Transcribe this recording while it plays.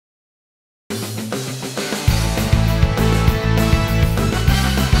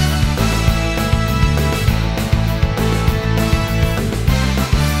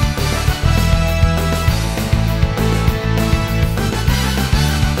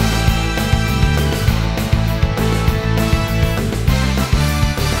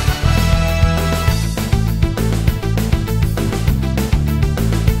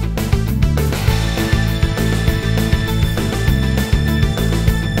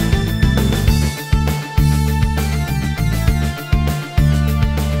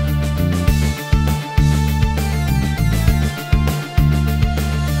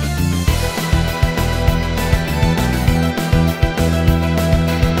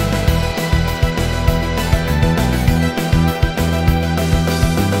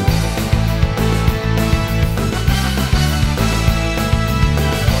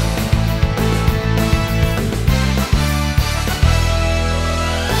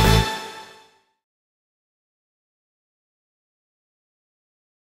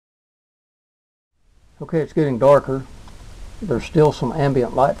Okay, it's getting darker. There's still some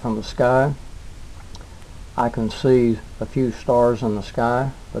ambient light from the sky. I can see a few stars in the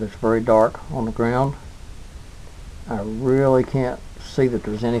sky, but it's very dark on the ground. I really can't see that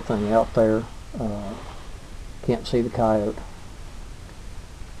there's anything out there. Can't see the coyote.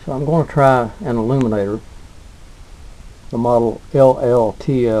 So I'm going to try an illuminator, the model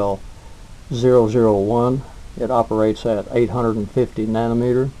LLTL001. It operates at 850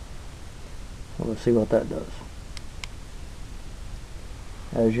 nanometer. So let's see what that does.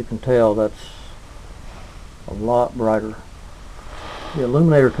 As you can tell, that's a lot brighter. The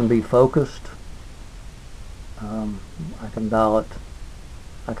illuminator can be focused. I can dial it.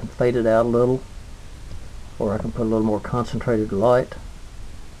 I can fade it out a little, or I can put a little more concentrated light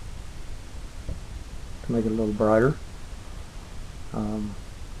to make it a little brighter.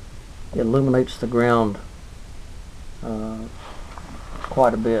 It illuminates the ground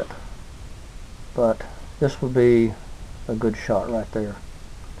quite a bit, but this would be a good shot right there.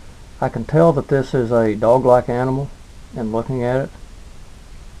 I can tell that this is a dog-like animal in looking at it.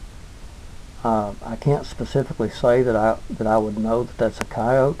 I can't specifically say that I would know that that's a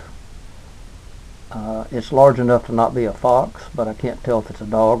coyote. It's large enough to not be a fox, but I can't tell if it's a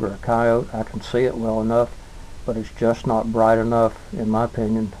dog or a coyote. I can see it well enough, but it's just not bright enough, in my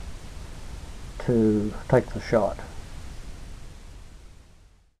opinion, to take the shot.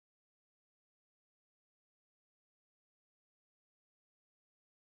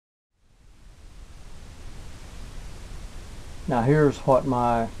 Now here's what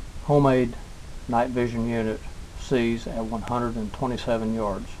my homemade night vision unit sees at 127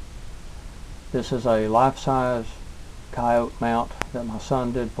 yards. This is a life-size coyote mount that my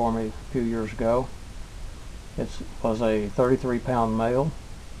son did for me a few years ago. It was a 33-pound male,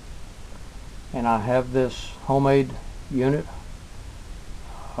 and I have this homemade unit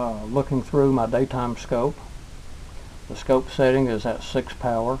looking through my daytime scope. The scope setting is at 6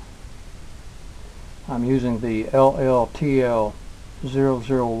 power. I'm using the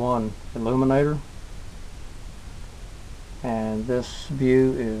LLTL001 illuminator, and this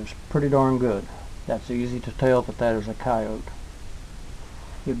view is pretty darn good. That's easy to tell that that is a coyote.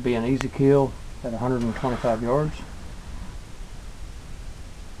 It'd be an easy kill at 125 yards.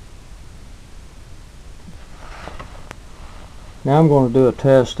 Now I'm going to do a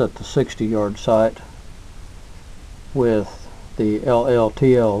test at the 60-yard site with the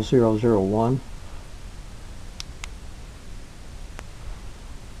LLTL001.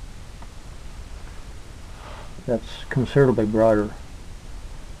 That's considerably brighter.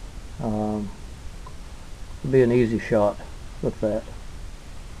 It'll be an easy shot with that.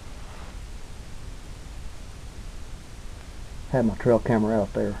 Have my trail camera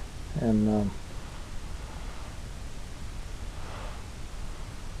out there, and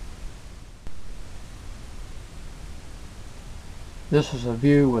this is a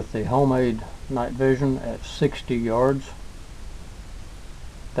view with the homemade night vision at 60 yards.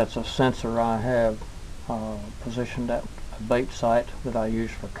 That's a sensor I have positioned at a bait site that I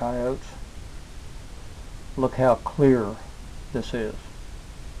use for coyotes. Look how clear this is.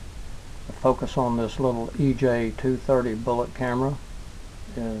 The focus on this little EJ230 bullet camera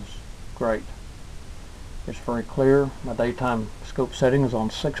is great. It's very clear. My daytime scope setting is on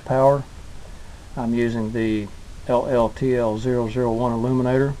 6 power. I'm using the LLTL001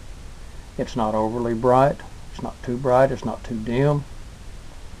 illuminator. It's not overly bright. It's not too bright. It's not too dim.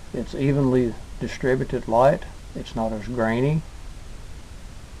 It's evenly distributed light. It's not as grainy.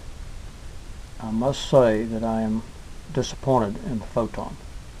 I must say that I am disappointed in the Photon.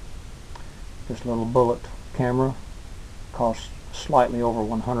 This little bullet camera costs slightly over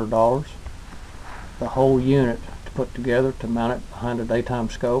 $100. The whole unit to put together to mount it behind a daytime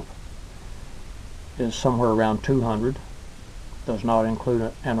scope is somewhere around $200. Does not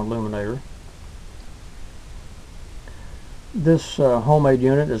include an illuminator. This homemade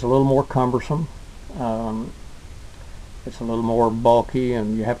unit is a little more cumbersome. It's a little more bulky,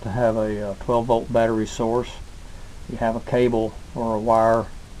 and you have to have a 12-volt battery source. You have a cable or a wire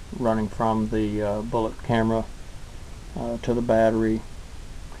running from the bullet camera to the battery,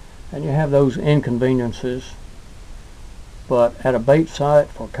 and you have those inconveniences. But at a bait site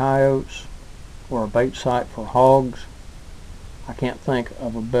for coyotes or a bait site for hogs, I can't think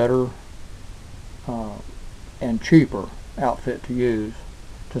of a better and cheaper outfit to use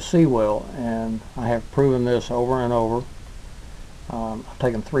to see well, and I have proven this over and over. I've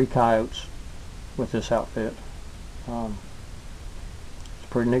taken 3 coyotes with this outfit. It's a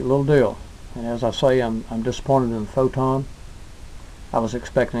pretty neat little deal, and as I say, I'm disappointed in the Photon. I was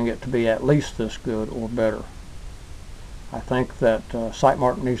expecting it to be at least this good or better. I think that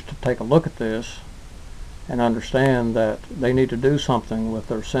SiteMark needs to take a look at this and understand that they need to do something with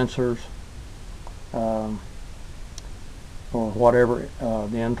their sensors or whatever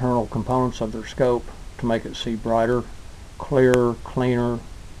the internal components of their scope to make it see brighter, clearer, cleaner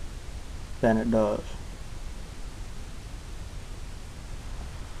than it does.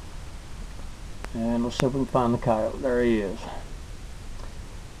 And let's see if we can find the coyote. There he is.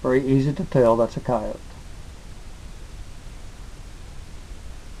 Very easy to tell that's a coyote.